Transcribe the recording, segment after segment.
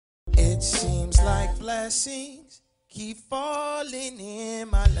It seems like blessings keep falling in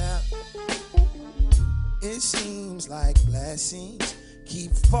my lap. It seems like blessings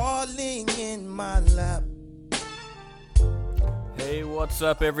keep falling in my lap. Hey, what's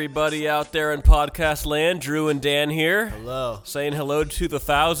up, everybody out there in podcast land? Drew and Dan here. Hello. Saying hello to the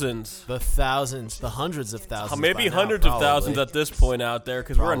thousands. The thousands, the hundreds of thousands. Maybe by hundreds now, of thousands at this point out there,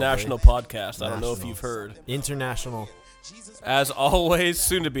 because we're a national podcast. I don't know if you've heard. International. As always,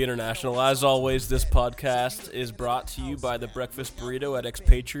 soon to be international. As always, this podcast is brought to you by the Breakfast Burrito at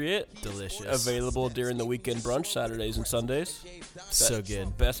Expatriate. Delicious. Available during the weekend brunch, Saturdays and Sundays. So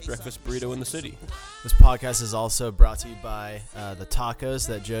good. Best breakfast burrito in the city. This podcast is also brought to you by the tacos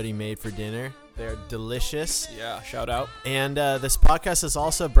that Jody made for dinner. They're delicious. Yeah, shout out. And this podcast is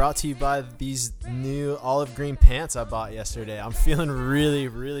also brought to you by these new olive green pants I bought yesterday. I'm feeling really,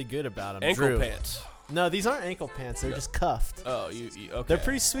 really good about them. Ankle Drew. pants. No, these aren't ankle pants. They're just cuffed. Oh, you okay. They're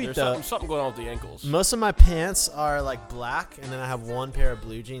pretty sweet, There's though. Something going on with the ankles. Most of my pants are like black, and then I have one pair of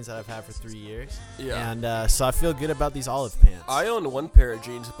blue jeans that I've had for 3 years. Yeah. And so I feel good about these olive pants. I own one pair of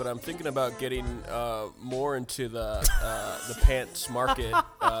jeans, but I'm thinking about getting more into the pants market.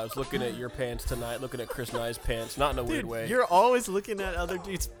 I was looking at your pants tonight, looking at Chris Nye's pants, not in a weird way. You're always looking at other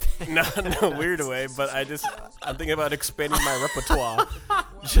dudes' pants. Not in a weird way, but I'm thinking about expanding my repertoire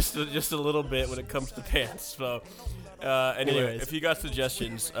just a little bit when it comes to pants. So anyway, Anyways. if you got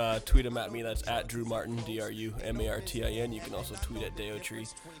suggestions, tweet them at me. That's at Drew Martin, DRUMARTIN. You can also tweet at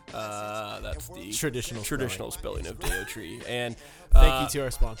Deotree. That's the traditional spelling of Deotree. And Thank you to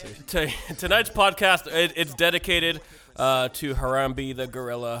our sponsors. Tonight's podcast, it's dedicated to Harambe the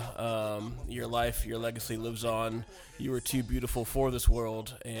gorilla. Your life, your legacy lives on. You were too beautiful for this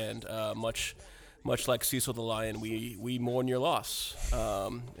world, and much like Cecil the lion, we mourn your loss,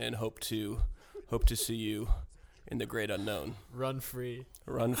 and hope to see you in the great unknown. Run free,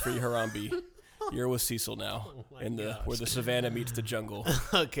 Harambe. You're with Cecil now, where the savannah meets the jungle.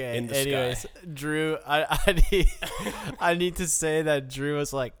 Okay. In the Anyways, sky. Drew, I need to say that Drew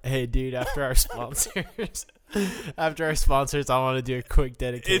was like, "Hey, dude, after our sponsors, I want to do a quick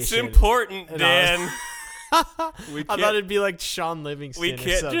dedication." It's important, And Dan. I thought it'd be like Sean Livingston. We or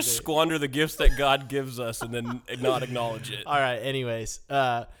can't something. just squander the gifts that God gives us and then not acknowledge it. All right. Anyways,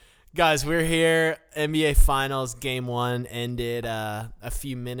 guys, we're here. NBA Finals Game 1 ended a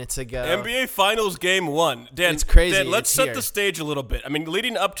few minutes ago. NBA Finals Game 1. Dan, It's crazy. Dan, let's It's set here. the stage a little bit. I mean,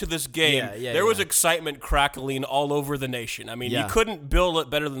 leading up to this game, there was excitement crackling all over the nation. I mean, you couldn't build it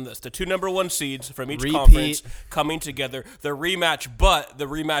better than this. The two number one seeds from each conference coming together. The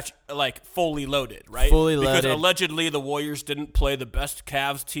rematch, like, fully loaded, right? Fully loaded. Because allegedly the Warriors didn't play the best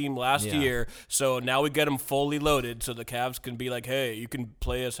Cavs team last year, so now we get them fully loaded so the Cavs can be like, hey, you can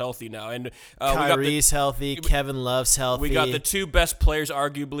play us healthy now. And Kyrie's healthy. Kevin Love's healthy. We got the two best players,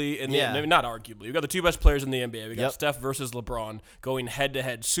 arguably, not arguably. We got the two best players in the NBA. We got Steph versus LeBron going head to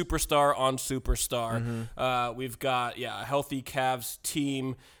head, superstar on superstar. Mm-hmm. We've got a healthy Cavs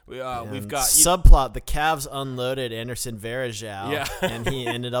team. We've got subplot. The Cavs unloaded Anderson Varejao, and he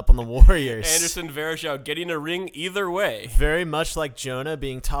ended up on the Warriors. Anderson Varejao getting a ring either way. Very much like Jonah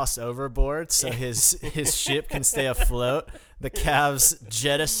being tossed overboard, so his ship can stay afloat. The Cavs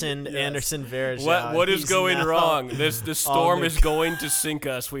jettisoned Anderson Varejao. What is He's going now wrong? This storm is going to sink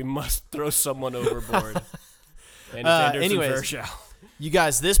us. We must throw someone overboard. And it's Anderson anyways, Varejao. You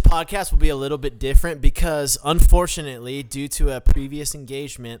guys, this podcast will be a little bit different because, unfortunately, due to a previous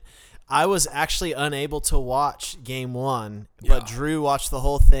engagement, I was actually unable to watch Game 1, but Drew watched the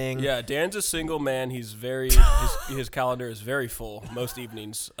whole thing. Yeah, Dan's a single man. He's his calendar is very full most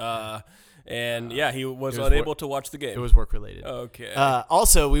evenings. And he was unable to watch the game. It was work related. Okay.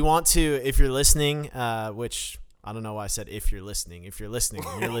 Also, we want to, if you're listening, which I don't know why I said if you're listening. If you're listening,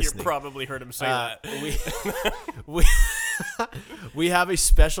 you're listening. You probably heard him say that. We have a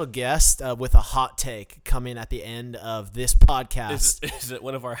special guest with a hot take coming at the end of this podcast. Is it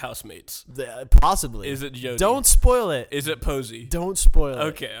one of our housemates? Possibly. Is it Jody? Don't spoil it. Is it Posey? Don't spoil it.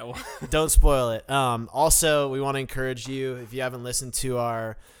 Okay. Don't spoil it. Also, we want to encourage you, if you haven't listened to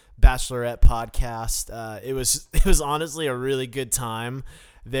our Bachelorette podcast, it was honestly a really good time.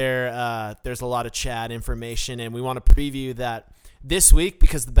 There's a lot of chat information, and we want to preview that this week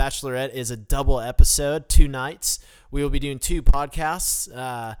because The Bachelorette is a double episode, 2 nights. We will be doing 2 podcasts.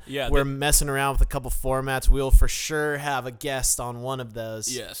 We're messing around with a couple formats. We'll for sure have a guest on one of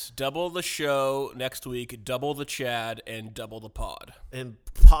those. Yes, double the show next week, double the Chad, and double the pod. And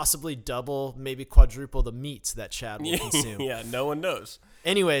possibly double, maybe quadruple the meats that Chad will consume. Yeah, no one knows.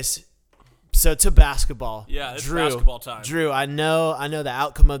 Anyways, so to basketball. Yeah, it's basketball time. Drew, I know the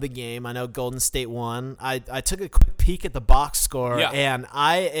outcome of the game. I know Golden State won. I took a quick peek at the box score, Yeah. and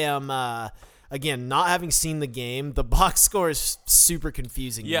I am again, not having seen the game, the box score is super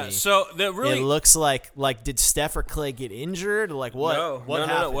confusing to Yeah, me. so the really It looks like did Steph or Clay get injured? Like what? no, what no,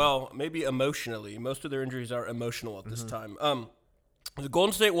 happened? no. Well, maybe emotionally. Most of their injuries are emotional at this Mm-hmm. time. The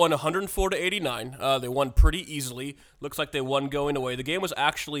Golden State won 104-89. They won pretty easily. Looks like they won going away. The game was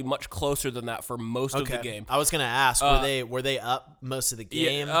actually much closer than that for most of the game. I was gonna ask, were they up most of the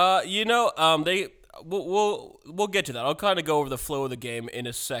game? They we'll get to that. I'll kind of go over the flow of the game in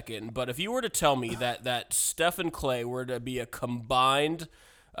a second. But if you were to tell me that Steph and Clay were to be a combined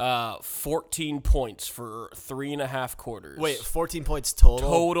 14 points for 3.5 quarters. Wait, 14 points total?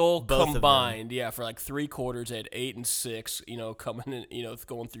 Total Both of them. combined, yeah, for like 3 quarters. They had 8 and 6, coming in,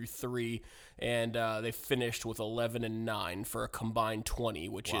 going through 3, and they finished with 11 and 9 for a combined 20,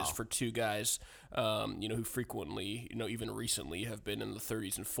 which is for two guys, who frequently, even recently have been in the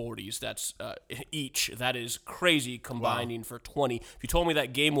 30s and 40s. That's each. That is crazy combining for 20. If you told me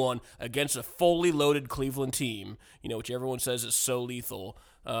that game one against a fully loaded Cleveland team, which everyone says is so lethal,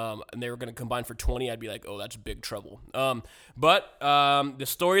 and they were going to combine for 20, I'd be like, oh, that's big trouble. But the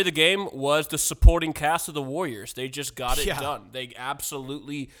story of the game was the supporting cast of the Warriors. They just got it done. They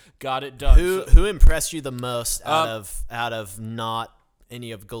absolutely got it done. Who impressed you the most out of not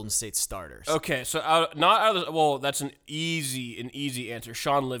any of Golden State's starters? Okay, so that's an easy answer.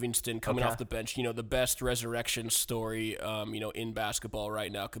 Sean Livingston coming off the bench, the best resurrection story, in basketball right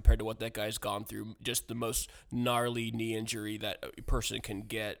now compared to what that guy's gone through. Just the most gnarly knee injury that a person can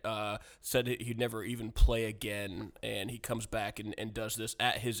get. Said he'd never even play again, and he comes back and does this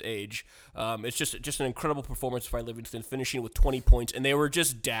at his age. It's just an incredible performance by Livingston, finishing with 20 points, and they were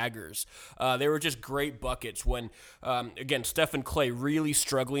just daggers. They were just great buckets when, again, Steph and Clay really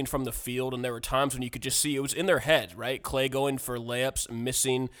struggling from the field, and there were times when you could just see it was in their head, right? Clay going for layups,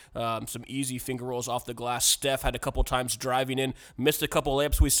 missing some easy finger rolls off the glass. Steph had a couple times driving in, missed a couple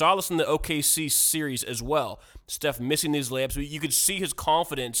layups. We saw this in the OKC series as well. Steph missing these layups. You could see his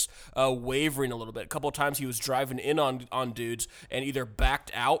confidence wavering a little bit. A couple times he was driving in on dudes and either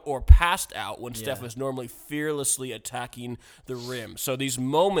backed out or passed out when Steph was normally fearlessly attacking the rim. So these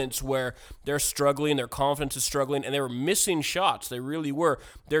moments where they're struggling, their confidence is struggling, and they were missing shots. They really were.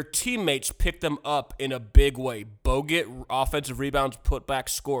 Their teammates picked them up in a big way. Bogut, offensive rebounds, put back,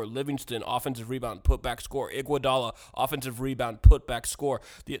 score. Livingston, offensive rebound, put back, score. Iguodala, offensive rebound, put back, score.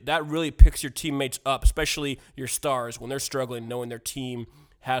 That really picks your teammates up, especially your stars when they're struggling, knowing their team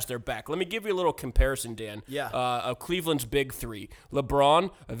has their back. Let me give you a little comparison, Dan. Yeah. Of Cleveland's big three. LeBron,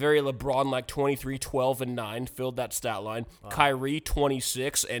 a very LeBron-like 23, 12, and 9, filled that stat line. Wow. Kyrie,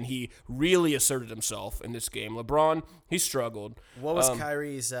 26, and he really asserted himself in this game. LeBron, he struggled. What was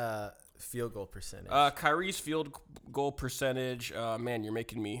Kyrie's field goal percentage? Kyrie's field goal percentage. Man, you're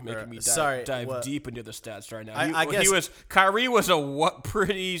making me dive deep into the stats right now. I guess Kyrie was a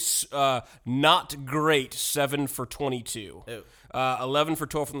pretty not great 7 for 22. 11 for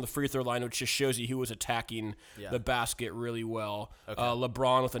 12 from the free throw line, which just shows you who was attacking the basket really well. Okay.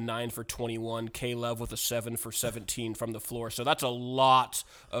 LeBron with a 9 for 21. K-Love with a 7 for 17 from the floor. So that's a lot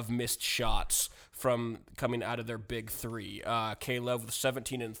of missed shots from coming out of their big three. K-Love with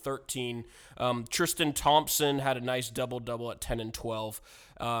 17 and 13. Tristan Thompson had a nice double-double at 10 and 12.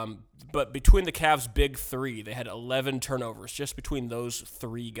 But between the Cavs' big three, they had 11 turnovers just between those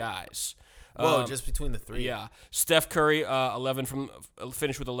three guys. Whoa, just between the three. Yeah. Steph Curry,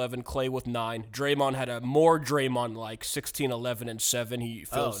 finished with 11. Clay with 9. Draymond had a more Draymond-like 16, 11, and 7. He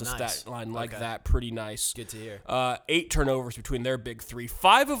fills the stat line like that. Pretty nice. Good to hear. 8 turnovers between their big three.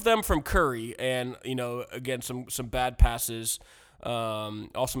 5 of them from Curry, and, again, some bad passes.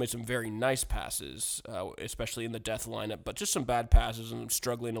 Also made some very nice passes, especially in the death lineup, but just some bad passes and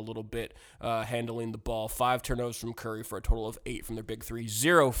struggling a little bit handling the ball. 5 turnovers from Curry for a total of 8 from their big three,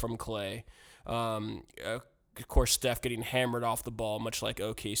 0 from Clay. Of course, Steph getting hammered off the ball, much like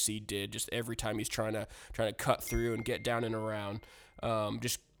OKC did. Just every time he's trying to cut through and get down and around,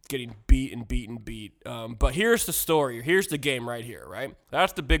 just getting beat. But here's the story. Here's the game right here. Right,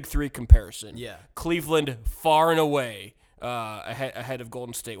 that's the big three comparison. Yeah, Cleveland far and away ahead of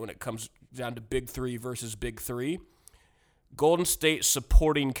Golden State when it comes down to big three versus big three. Golden State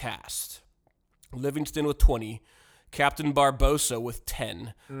supporting cast. Livingston with 20. Captain Barbosa with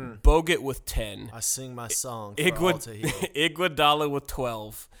 10. Bogut with 10. I sing my song for all to hear. Iguodala with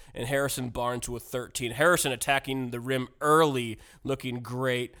 12. And Harrison Barnes with 13. Harrison attacking the rim early, looking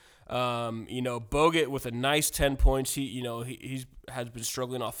great. Bogut with a nice 10 points. He has been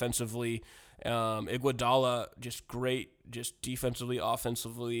struggling offensively. Iguodala just great, just defensively,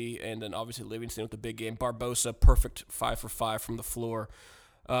 offensively, and then obviously Livingston with the big game. Barbosa perfect 5 for 5 from the floor.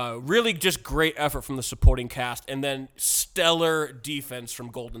 Really just great effort from the supporting cast, and then stellar defense from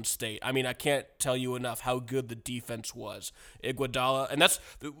Golden State. I mean, I can't tell you enough how good the defense was. Iguodala, and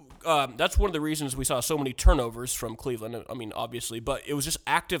that's one of the reasons we saw so many turnovers from Cleveland. I mean, obviously, but it was just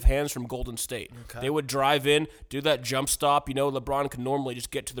active hands from Golden State. Okay. They would drive in, do that jump stop. LeBron can normally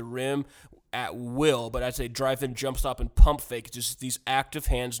just get to the rim at will, but as they drive in, jump stop, and pump fake, just these active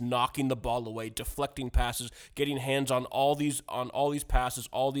hands knocking the ball away, deflecting passes, getting hands on all these passes,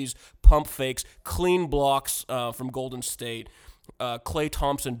 all these pump fakes, clean blocks from Golden State. Klay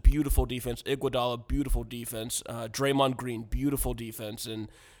Thompson, beautiful defense. Iguodala, beautiful defense. Draymond Green, beautiful defense, and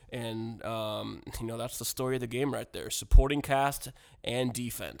that's the story of the game right there. Supporting cast and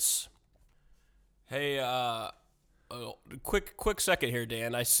defense. Hey, quick second here,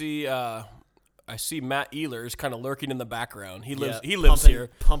 Dan. I see Matt Ehlers kind of lurking in the background. He lives here,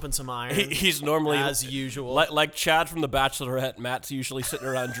 pumping some iron. He's normally as usual, like Chad from The Bachelorette. Matt's usually sitting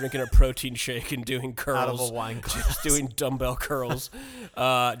around drinking a protein shake and doing curls out of a wine glass, just doing dumbbell curls,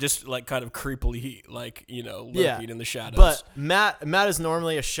 just like kind of creepily, lurking in the shadows. But Matt is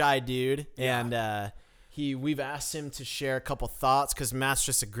normally a shy dude, and we've asked him to share a couple thoughts because Matt's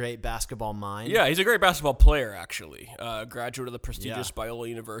just a great basketball mind. Yeah, he's a great basketball player, actually. Graduate of the prestigious Biola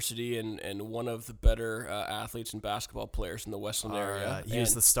University and one of the better athletes and basketball players in the Westland area. He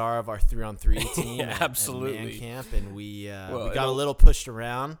was the star of our 3-on-3 team absolutely. at Man Camp, and we got a little pushed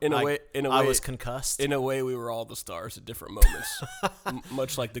around. I was concussed. In a way, we were all the stars at different moments,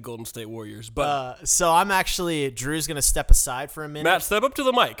 much like the Golden State Warriors. But so Drew's going to step aside for a minute. Matt, step up to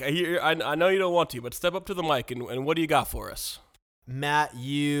the mic. I know you don't want to, but step up to the mic, and what do you got for us? Matt,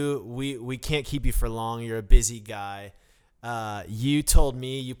 we can't keep you for long. You're a busy guy. You pulled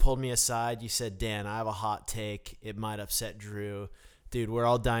me aside. You said, Dan, I have a hot take. It might upset Drew. Dude, we're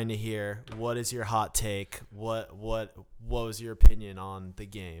all dying to hear. What is your hot take? What was your opinion on the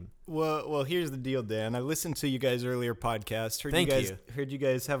game? Well, here's the deal, Dan. I listened to you guys' earlier podcast. Heard you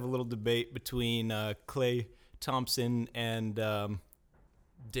guys have a little debate between Klay Thompson and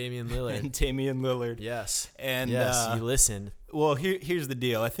Damian Lillard. Yes. And you listened. Well, here's the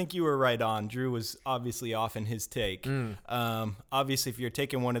deal. I think you were right on. Drew was obviously off in his take. Obviously, if you're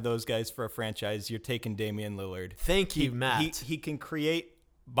taking one of those guys for a franchise, you're taking Damian Lillard. Thank you, Matt. He can create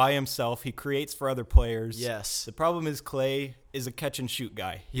by himself. He creates for other players. Yes. The problem is Klay is a catch and shoot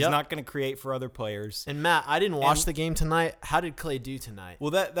guy. He's not going to create for other players. And Matt, I didn't watch the game tonight. How did Klay do tonight?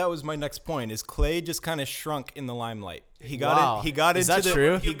 Well, that was my next point. Is Klay just kind of shrunk in the limelight? He got Is that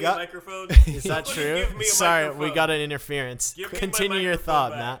true? He got microphone. Is that true? Sorry, we got an interference. Continue your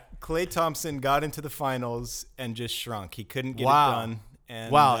thought, Matt. Klay Thompson got into the finals and just shrunk. He couldn't get it done.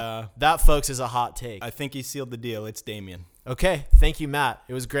 And, that, folks, is a hot take. I think he sealed the deal. It's Damian. Okay, thank you, Matt.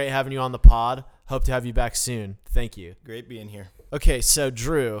 It was great having you on the pod. Hope to have you back soon. Thank you. Great being here. Okay, so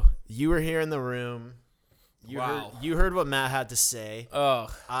Drew, you were here in the room. You heard what Matt had to say. Oh,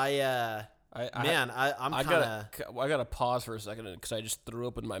 I gotta pause for a second because I just threw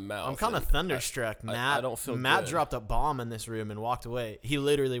up in my mouth. I'm kind of thunderstruck, Matt. I don't feel Matt good. dropped a bomb in this room and walked away. He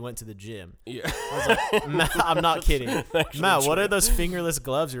literally went to the gym. Yeah, I was like, Matt, I'm not kidding. Matt, what are those fingerless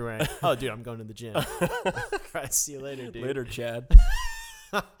gloves you're wearing? Oh, dude, I'm going to the gym. All right, see you later, dude. Later, Chad.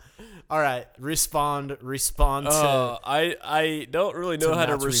 All right, respond to. I don't really know how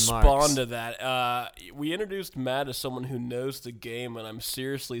to respond to that. We introduced Matt as someone who knows the game, and I'm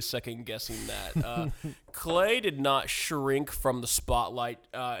seriously second guessing that. Klay did not shrink from the spotlight.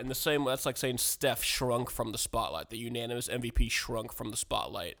 In the same, that's like saying Steph shrunk from the spotlight. The unanimous MVP shrunk from the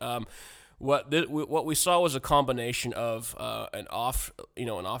spotlight. What we saw was a combination of an off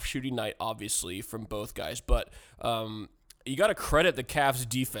shooting night, obviously, from both guys, but. You got to credit the Cavs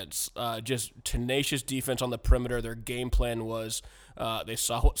defense, just tenacious defense on the perimeter. Their game plan was they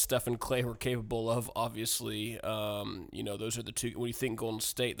saw what Steph and Klay were capable of, obviously. Those are the two. When you think Golden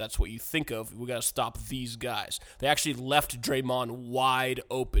State, that's what you think of. We got to stop these guys. They actually left Draymond wide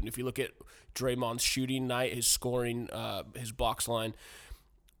open. If you look at Draymond's shooting night, his scoring, his box line,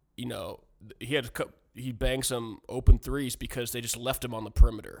 he banged some open threes because they just left him on the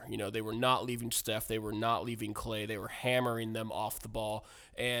perimeter. They were not leaving Steph. They were not leaving Klay. They were hammering them off the ball.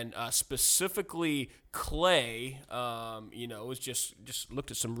 And specifically Klay, was just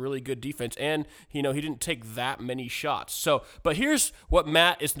looked at some really good defense. And, he didn't take that many shots. But here's what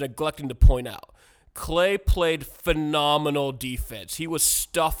Matt is neglecting to point out. Clay played phenomenal defense. He was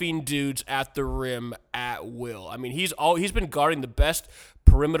stuffing dudes at the rim at will. I mean, he's been guarding the best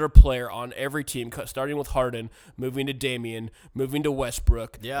perimeter player on every team, starting with Harden, moving to Damian, moving to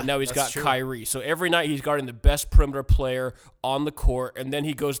Westbrook, and now he's got Kyrie. So every night he's guarding the best perimeter player on the court, and then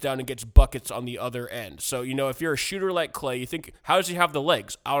he goes down and gets buckets on the other end. So, if you're a shooter like Clay, you think, how does he have the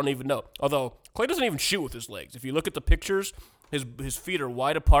legs? I don't even know. Although, Clay doesn't even shoot with his legs. If you look at the pictures, his feet are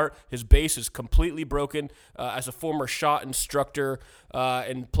wide apart. His base is completely broken. As a former shot instructor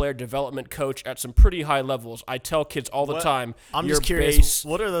and player development coach at some pretty high levels, I tell kids all the time. I'm just curious.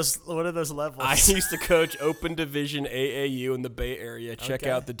 What are those levels? I used to coach Open Division AAU in the Bay Area. Check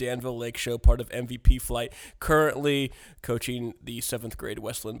out the Danville Lake Show, part of MVP Flight. Currently coaching the 7th grade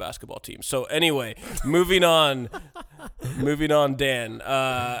Westland basketball team. So anyway, moving on, Dan.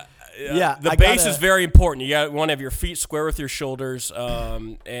 The base is very important. You want to have your feet square with your shoulders,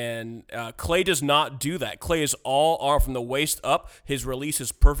 and Clay does not do that. Clay is all arm from the waist up. His release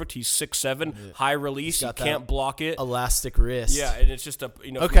is perfect. He's 6'7", high release. You can't block it. Elastic wrist. Yeah, and it's just from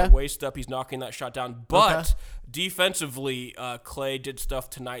the waist up, he's knocking that shot down. But defensively, Clay did stuff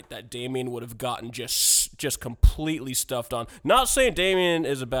tonight that Damian would have gotten just completely stuffed on. Not saying Damian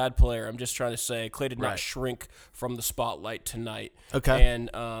is a bad player. I'm just trying to say Clay did not shrink from the spotlight tonight. Okay.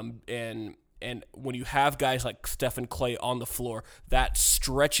 And when you have guys like Stephen Clay on the floor, that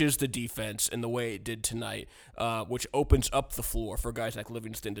stretches the defense in the way it did tonight, which opens up the floor for guys like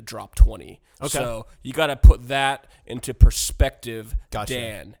Livingston to drop 20. Okay. So you got to put that into perspective,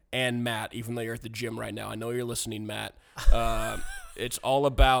 Dan and Matt, even though you're at the gym right now. I know you're listening, Matt. It's all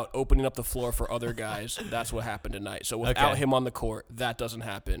about opening up the floor for other guys. That's what happened tonight. So without him on the court, that doesn't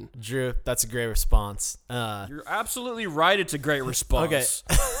happen. Drew, that's a great response. You're absolutely right. It's a great response.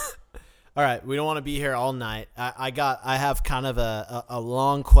 Okay. All right, we don't want to be here all night. I have kind of a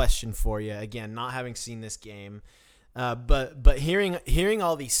long question for you. Again, not having seen this game, but hearing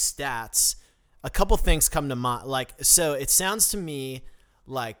all these stats, a couple things come to mind. So it sounds to me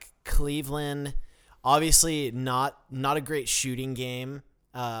like Cleveland, obviously not a great shooting game,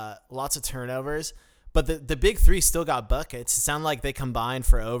 lots of turnovers. But the big three still got buckets. It sounded like they combined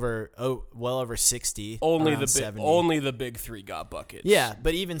for well over 60. Only the big three got buckets. Yeah,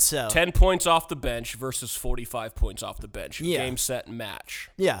 but even so, 10 points off the bench versus 45 points off the bench. Yeah. Game, set, match.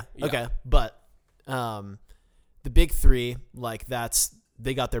 Yeah. Okay. But the big three,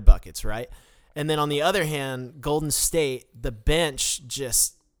 they got their buckets, right? And then on the other hand, Golden State, the bench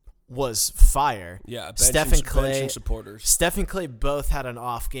just was fire. Yeah, Steph and Clay supporters. Steph and Clay both had an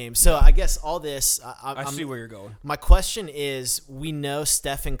off game. So I guess all this I see where you're going. My question is, we know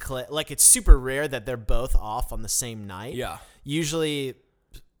Steph and Clay, it's super rare that they're both off on the same night. Yeah. Usually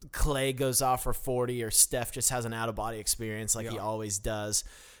Clay goes off for 40 or Steph just has an out of body experience he always does.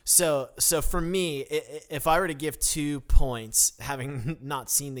 So for me, if I were to give 2 points, having not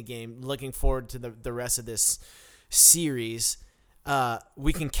seen the game, looking forward to the rest of this series,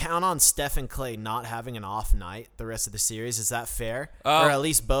 we can count on Steph and Clay not having an off night the rest of the series. Is that fair? Or at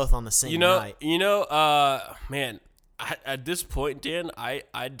least both on the same night? Man, at this point, Dan,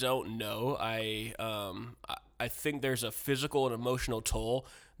 I don't know. I think there's a physical and emotional toll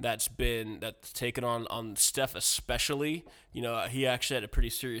that's taken on Steph especially. He actually had a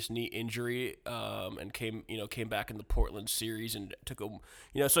pretty serious knee injury and came back in the Portland series and took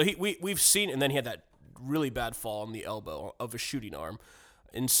a so we've seen, and then he had that really bad fall on the elbow of a shooting arm.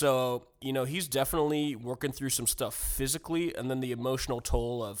 And so, he's definitely working through some stuff physically, and then the emotional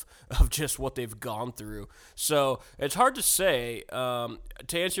toll of just what they've gone through. So it's hard to say. To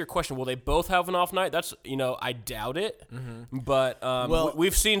answer your question, will they both have an off night? That's, I doubt it. Mm-hmm. But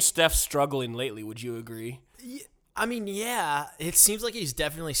we've seen Steph struggling lately. Would you agree? I mean, yeah, it seems like he's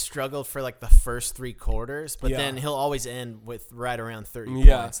definitely struggled for the first 3 quarters, but then he'll always end with right around 30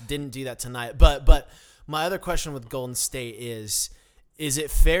 points. Didn't do that tonight. But my other question with Golden State is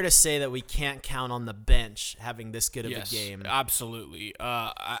it fair to say that we can't count on the bench having this good of a game? Absolutely.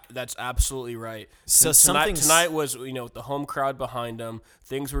 That's absolutely right. So tonight was, with the home crowd behind them,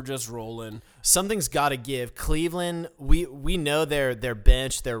 things were just rolling. Something's got to give. Cleveland, we know their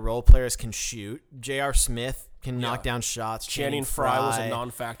bench, their role players can shoot. J.R. Smith can knock down shots. Channing Frye was a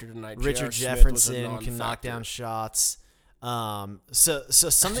non-factor tonight. Richard Jefferson can knock down shots. So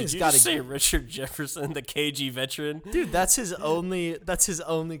something's got to say Richard Jefferson, the KG veteran. Dude, that's his only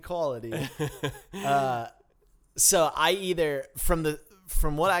quality. So I either from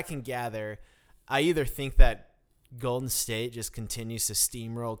what I can gather, I either think that Golden State just continues to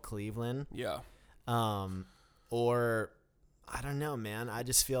steamroll Cleveland. Yeah. Or I don't know, man. I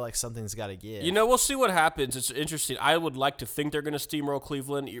just feel like something's got to give. We'll see what happens. It's interesting. I would like to think they're going to steamroll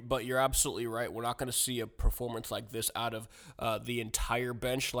Cleveland, but you're absolutely right. We're not going to see a performance like this out of the entire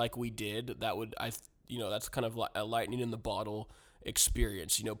bench like we did. That would, that's kind of like a lightning in the bottle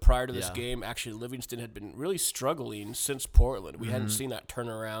experience. Prior to this game, actually Livingston had been really struggling since Portland. We hadn't seen that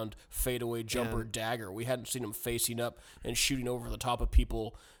turnaround, fadeaway jumper dagger. We hadn't seen him facing up and shooting over the top of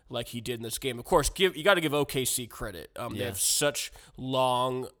people like he did in this game. Of course, you got to give OKC credit. They have such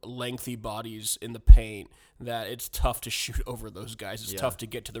long, lengthy bodies in the paint that it's tough to shoot over those guys. It's tough to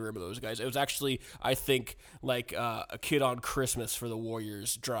get to the rim of those guys. It was actually, I think, like a kid on Christmas for the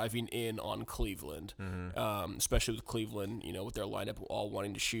Warriors driving in on Cleveland, especially with Cleveland, with their lineup all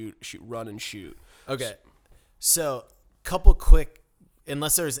wanting to shoot, run and shoot. Okay, so couple quick.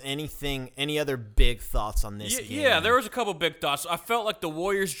 Unless there's any other big thoughts on this game. Yeah, there was a couple big thoughts. I felt like the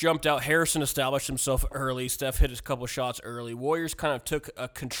Warriors jumped out. Harrison established himself early. Steph hit a couple shots early. Warriors kind of took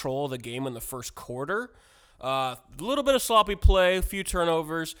control of the game in the first quarter. A little bit of sloppy play, a few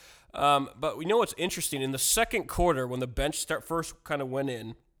turnovers. But we know what's interesting. In the second quarter, when the bench first kind of went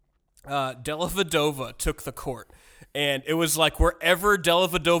in, Dellavedova took the court. And it was like wherever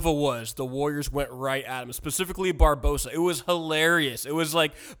Dellavedova was, the Warriors went right at him, specifically Barbosa. It was hilarious. It was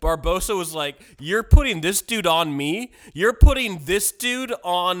like Barbosa was like, you're putting this dude on me? You're putting this dude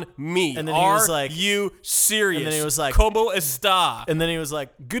on me. And then he was like, you serious? And then he was like, como está? And then he was like,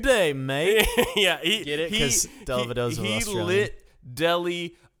 good day, mate. Yeah. Get it? Because Dellavedova's Australian. Lit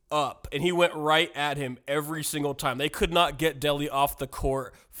Delly up, and he went right at him every single time. They could not get Delly off the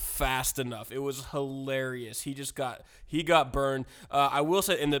court fast enough. It was hilarious. He got burned. I will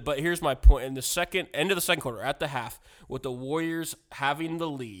say, but here's my point. In the end of the second quarter, at the half, with the Warriors having the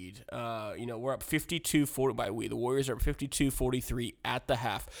lead, we're up 52-40 the Warriors are up 52-43 at the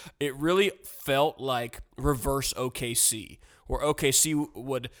half. It really felt like reverse OKC, where OKC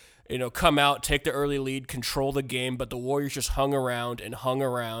would come out, take the early lead, control the game, but the Warriors just hung around,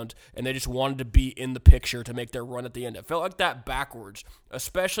 and they just wanted to be in the picture to make their run at the end. It felt like that backwards,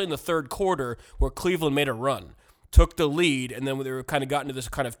 especially in the third quarter where Cleveland made a run, took the lead, and then they were kind of got into this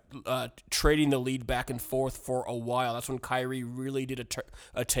kind of trading the lead back and forth for a while. That's when Kyrie really did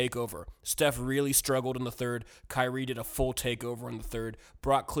a takeover. Steph really struggled in the third. Kyrie did a full takeover in the third,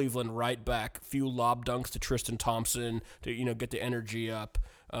 brought Cleveland right back. A few lob dunks to Tristan Thompson to get the energy up.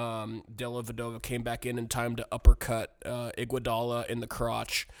 Dellavedova came back in time to uppercut Iguodala in the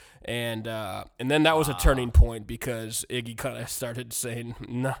crotch, and then that was a turning point because Iggy kind of started saying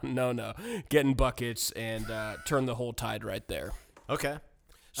no, getting buckets, and turned the whole tide right there. Okay.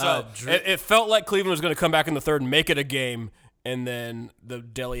 So it felt like Cleveland was going to come back in the third and make it a game, and then the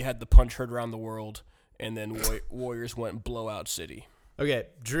Delly had the punch heard around the world, and then Warriors went blowout city. Okay,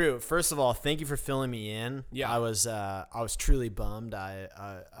 Drew, first of all, thank you for filling me in. Yeah. I was truly bummed. I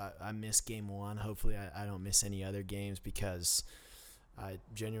missed game one. Hopefully I don't miss any other games because I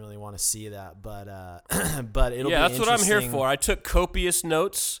genuinely want to see that. But it'll be that's what I'm here interesting. for. I took copious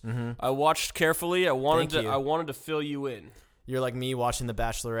notes. Mm-hmm. I watched carefully. I wanted to fill you in. You're like me watching The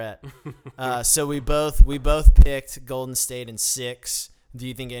Bachelorette. So we both picked Golden State in 6. Do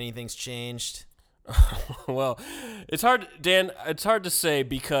you think anything's changed? Well, it's hard, Dan. It's hard to say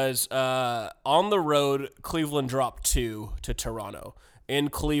because on the road, Cleveland dropped 2 to Toronto. In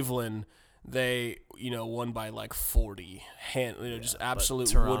Cleveland, they won by like 40. Just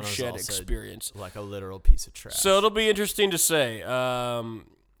absolute woodshed experience, like a literal piece of trash. So it'll be interesting to say.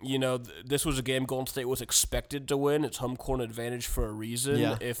 This was a game Golden State was expected to win. It's home court advantage for a reason.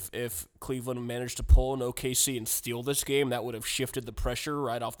 Yeah. If Cleveland managed to pull an OKC and steal this game, that would have shifted the pressure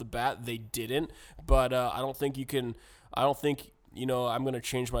right off the bat. They didn't. But I don't think I'm going to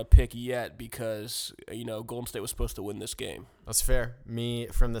change my pick yet because, Golden State was supposed to win this game. That's fair. Me,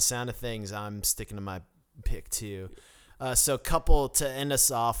 from the sound of things, I'm sticking to my pick too. So couple to end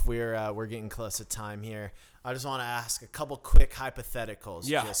us off, we're getting close to time here. I just want to ask a couple quick hypotheticals.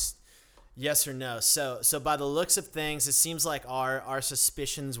 Yeah. Just yes or no. So by the looks of things, it seems like our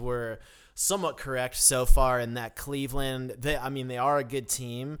suspicions were somewhat correct so far in that Cleveland, they are a good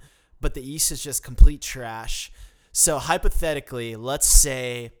team, but the East is just complete trash. So hypothetically, let's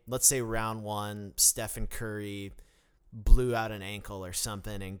say round 1, Stephen Curry blew out an ankle or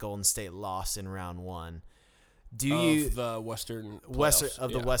something and Golden State lost in round 1. The Western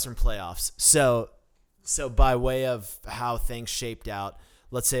playoffs. So by way of how things shaped out,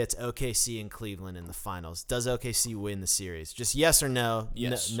 let's say it's OKC and Cleveland in the finals. Does OKC win the series? Just yes or no?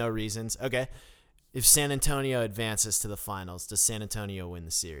 Yes. No reasons. Okay. If San Antonio advances to the finals, does San Antonio win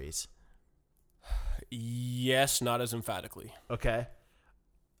the series? Yes, not as emphatically. Okay.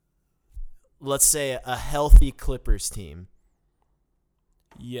 Let's say a healthy Clippers team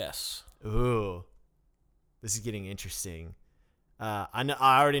Yes. Ooh, this is getting interesting. I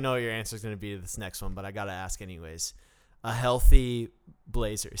already know what your answer is going to be to this next one, but I got to ask anyways. A healthy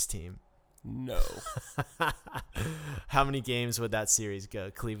Blazers team. No. How many games would that series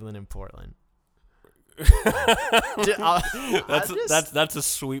go? Cleveland and Portland. That's a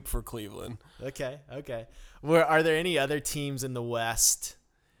sweep for Cleveland. Okay. Are there any other teams in the West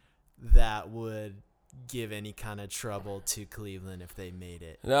that would give any kind of trouble to Cleveland if they made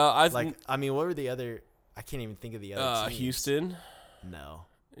it? No, what were the other? I can't even think of the other teams. Houston. No.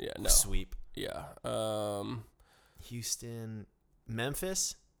 Yeah, no. Sweep. Yeah. Houston,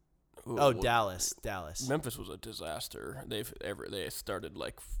 Memphis. Ooh, Dallas. Memphis was a disaster. They started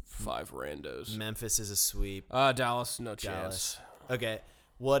like 5 randos. Memphis is a sweep. Dallas, no chance. Okay.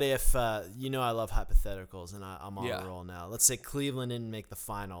 What if I love hypotheticals and I'm on a roll now. Let's say Cleveland didn't make the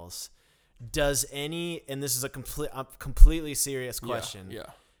finals. Does any, and this is a completely serious question. Yeah.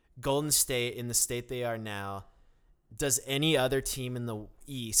 Golden State in the state they are now, does any other team in the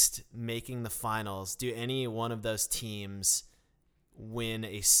East making the finals, do any one of those teams win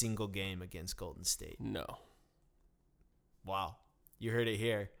a single game against Golden State? No. Wow. You heard it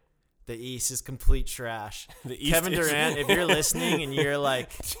here. The East is complete trash. Kevin is Durant, if you're listening and you're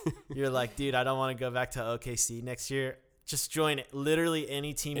like, dude, I don't want to go back to OKC next year, just join literally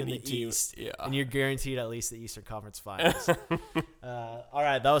any team in the East, and you're guaranteed at least the Eastern Conference Finals. All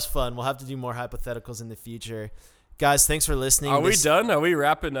right, that was fun. We'll have to do more hypotheticals in the future. Guys, thanks for listening. Are we done? Are we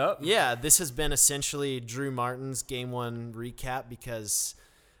wrapping up? Yeah, this has been essentially Drew Martin's Game 1 recap because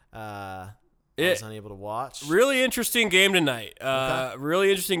I was unable to watch. Really interesting game tonight. Okay.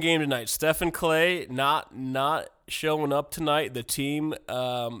 Really interesting game tonight. Stephen Clay not showing up tonight. The team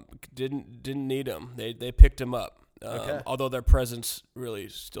didn't need him. They picked him up. Although their presence really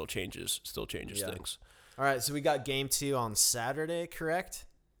still changes things. All right, so we got Game 2 on Saturday, correct?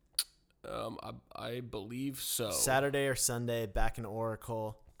 I believe so. Saturday or Sunday, back in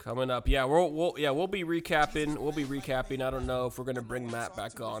Oracle. Coming up. Yeah, we'll be recapping. I don't know if we're gonna bring Matt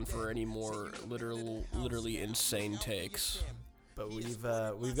back on for any more literally insane takes. But we've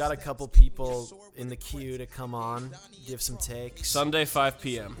got a couple people in the queue to come on, give some takes. Sunday 5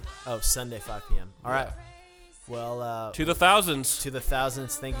 p.m. Oh, Sunday 5 p.m. All right. Well, to the thousands. To the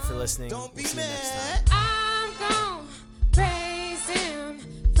thousands. Thank you for listening. We'll see you next time. I'm gone.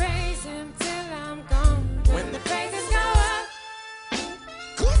 Praise him till I'm gone. When the praises go up,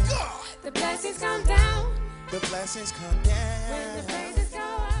 Good God. the blessings come down. The blessings come down. When the praises